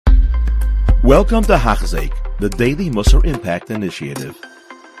Welcome to Hachzik, the Daily Musar Impact Initiative.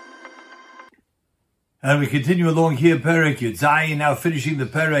 And we continue along here, Perek Yud Zayin, now finishing the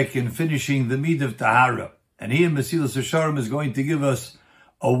Perek and finishing the Mid of Tahara. And here Mesilas Yesharim is going to give us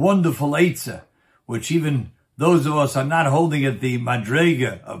a wonderful Eitzah, which even those of us are not holding at the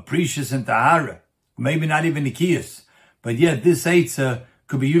Madrega of Precious and Tahara, maybe not even Nikiyas, but yet this Eitzah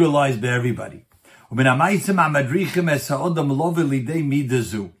could be utilized by everybody.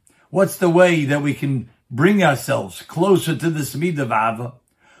 What's the way that we can bring ourselves closer to this Mid of Ava?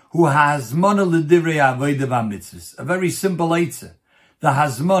 Who hasmana l'divrei avodah v'mitzvos. A very simple eitzah. The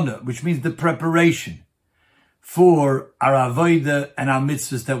hasmana, which means the preparation for our avodah and our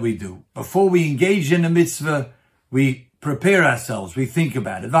mitzvahs that we do. Before we engage in a mitzvah, we prepare ourselves, we think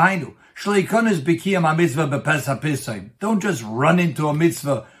about it. V'hainu, shleikonis b'kiyam ha-mitzvah b'pes ha-pisayim. Don't just run into a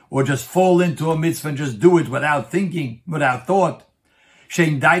mitzvah or just fall into a mitzvah and just do it without thinking, without thought.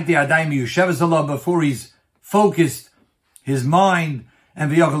 Shein daiti adayim yusheves Allah, before he's focused, his mind,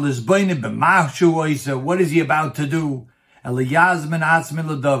 and what is he about to do?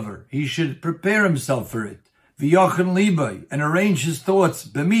 He should prepare himself for it. And arrange his thoughts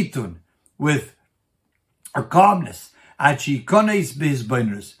with a calmness.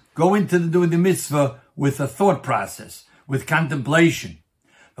 Go into doing the mitzvah with a thought process, with contemplation.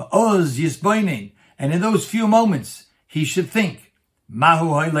 And in those few moments, he should think,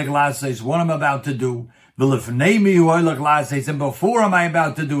 what I'm about to do. And before am I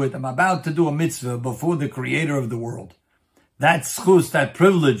about to do it, I'm about to do a mitzvah before the creator of the world. That schus, that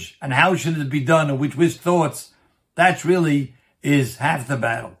privilege, and how should it be done, and with which thoughts, that really is half the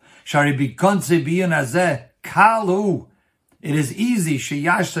battle. It is easy.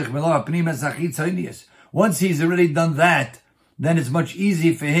 Once he's already done that, then it's much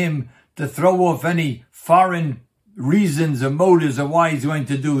easier for him to throw off any foreign reasons or motives of why he's going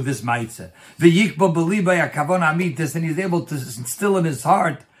to do this ma'aseh. And he's able to instill in his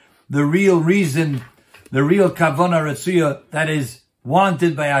heart the real reason, the real kavana retzuya that is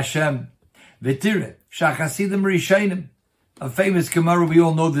wanted by Hashem. V'tireh shachasidim rishayim, a famous Gemara, we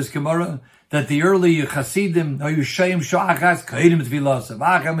all know this Gemara, that the early Chasidim, they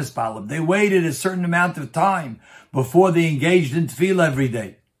waited a certain amount of time before they engaged in tefillah every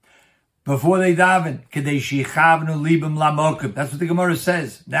day. Before they daven, that's what the Gemara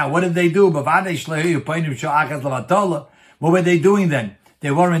says. Now, what did they do? What were they doing then?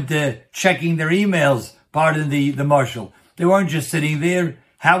 They weren't checking their emails, pardon the marshal. They weren't just sitting there.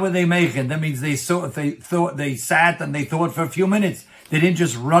 How were they making? That means they sat and they thought for a few minutes. They didn't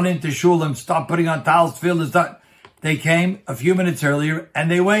just run into shul and stop putting on towels, tefillah. They came a few minutes earlier and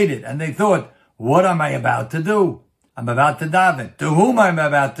they waited and they thought, what am I about to do? I'm about to daven. To whom I'm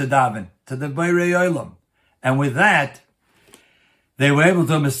about to daven? To the Borei Olam. And with that, they were able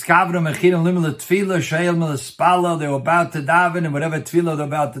to miskavra mechina limel tefillah sheil melaspala. They were about to daven, and whatever tefillah they're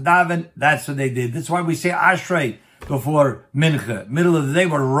about to daven, that's what they did. That's why we say Ashrei before mincha. Middle of the day,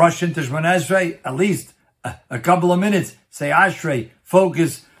 we're rushing to Shemona Esrei. At least a couple of minutes. Say Ashrei.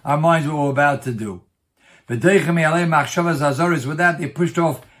 Focus our minds what we're about to do. With that, they pushed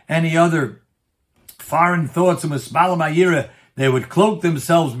off any other foreign thoughts and mismalam ayira. They would cloak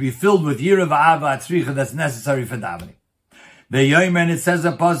themselves, be filled with yira v'ava atzricha that's necessary for davening. And it says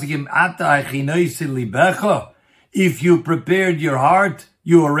a pasuk, if you prepared your heart,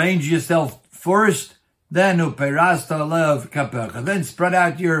 you arrange yourself first, then then spread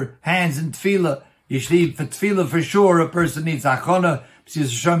out your hands in tefillah. For tefillah for sure, a person needs achana.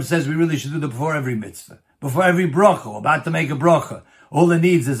 Hashem says we really should do that before every mitzvah, before every bracha. About to make a bracha, all it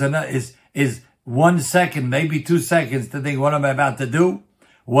needs is 1 second, maybe 2 seconds to think, what am I about to do?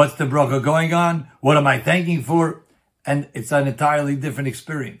 What's the bracha going on? What am I thanking for? And it's an entirely different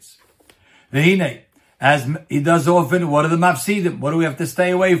experience. V'hinei, as he does often, what are the mafsidim? What do we have to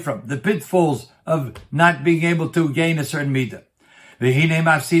stay away from? The pitfalls of not being able to gain a certain midah. V'hinei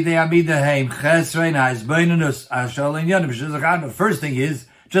mafsidei amidaheim chesrein ha'izbeinunus ha'shalin yanim. The first thing is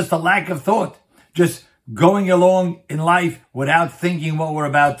just a lack of thought. Just going along in life without thinking what we're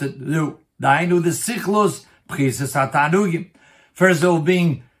about to do. First of all,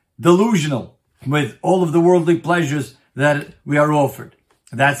 being delusional with all of the worldly pleasures that we are offered.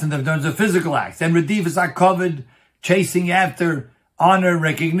 That's in terms of physical acts. And redivas are covered, chasing after honor,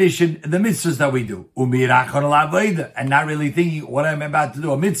 recognition, the mitzvahs that we do. And not really thinking what I'm about to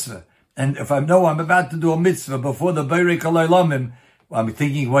do, a mitzvah. And if I know I'm about to do a mitzvah before the Borei Olam, I'm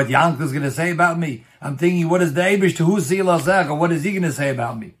thinking what Yankel is going to say about me. I'm thinking, what is the Eibush to who's Silazach, or what is he going to say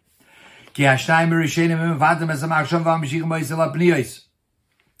about me? That's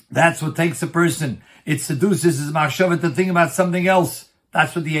what takes a person. It seduces his machshava to think about something else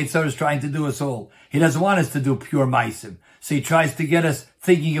That's what the Yetzirah is trying to do us all. He doesn't want us to do pure maisim. So he tries to get us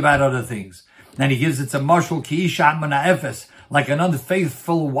thinking about other things. And he gives it a marshal kiisha mana efes, like an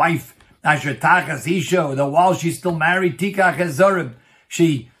unfaithful wife, asher tachas isha, that while she's still married, tikach ezorim,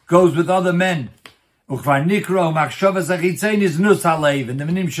 she goes with other men. Ukvar nikro machshavas achitzein is nus halev. And the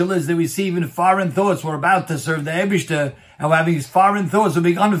minim shel is that we see even foreign thoughts. We're about to serve the Ebishter, and we're having these foreign thoughts of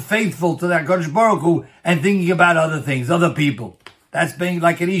being unfaithful to that Kodesh Baruch Hu and thinking about other things, other people. That's being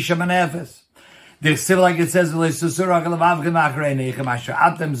like an isha manefes. The civil, like it says, so it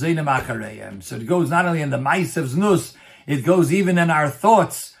goes not only in the mice of znus, it goes even in our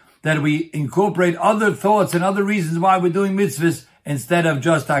thoughts, that we incorporate other thoughts and other reasons why we're doing mitzvahs instead of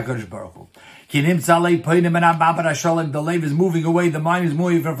just HaKadosh Baruch Hu. The lev is moving away, the mind is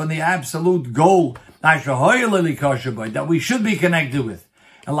moving from the absolute goal that we should be connected with.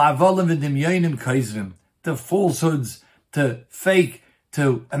 To falsehoods, to fake,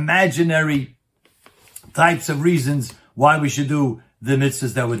 to imaginary types of reasons why we should do the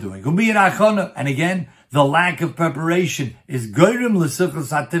mitzvahs that we're doing. And again, the lack of preparation is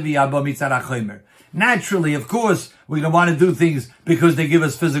naturally, of course, we're going to want to do things because they give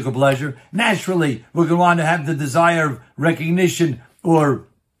us physical pleasure. Naturally, we're going to want to have the desire of recognition or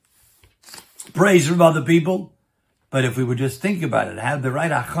praise from other people. But if we would just think about it, have the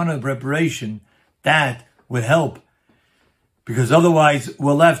right achana preparation, that would help. Because otherwise,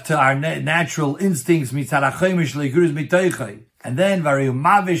 we're left to our natural instincts, and then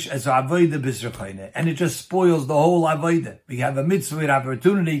and it just spoils the whole avodah. We have a mitzvah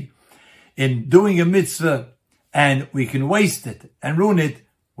opportunity in doing a mitzvah, and we can waste it and ruin it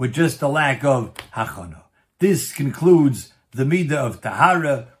with just a lack of hachana. This concludes the midah of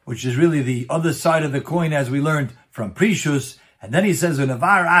tahara, which is really the other side of the coin, as we learned from Prishus. And then he says,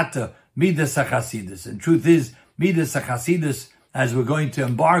 "Unavar ata midas hachasidus." And truth is, midas hachasidus, as we're going to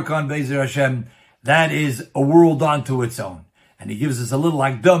embark on Be'ezer Hashem, that is a world unto its own. And he gives us a little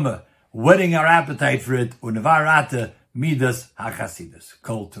hakdama, whetting our appetite for it. Unavar ata midas hachasidus.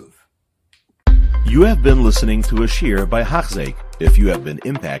 Kol tuv. You have been listening to a shir by Hachzeik. If you have been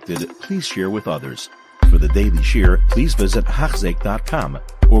impacted, please share with others. For the daily shir, please visit Hachzeik.com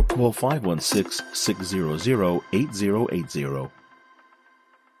or call 516-600-8080.